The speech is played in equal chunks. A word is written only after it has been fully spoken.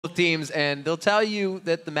teams, and they'll tell you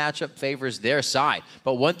that the matchup favors their side.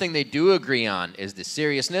 But one thing they do agree on is the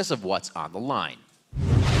seriousness of what's on the line.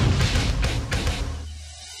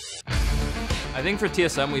 I think for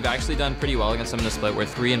TSM, we've actually done pretty well against them in the split. We're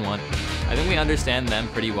 3-1. I think we understand them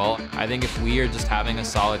pretty well. I think if we are just having a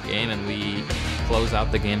solid game and we close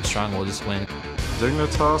out the game strong, we'll just win.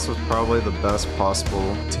 Dignitas was probably the best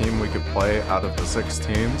possible team we could play out of the 6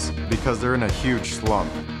 teams because they're in a huge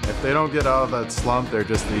slump. If they don't get out of that slump, they're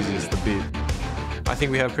just the easiest to beat. I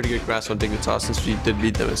think we have pretty good grasp on Dignitas since we did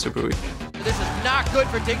beat them in Super Week. This is not good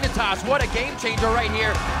for Dignitas. What a game changer right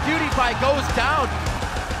here. PewDiePie goes down.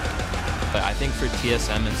 But I think for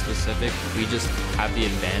TSM in specific, we just have the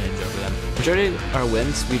advantage over them. Majority of our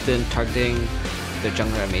wins, we've been targeting their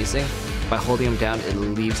jungler amazing. By holding them down, it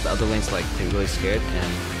leaves the other lanes like they're really scared, and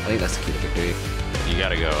I think that's the key to victory. You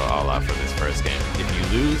gotta go all out for this first game. If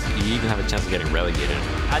you lose, you even have a chance of getting relegated.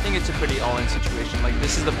 I think it's a pretty all-in situation. Like,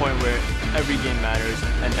 this is the point where every game matters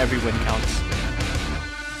and every win counts.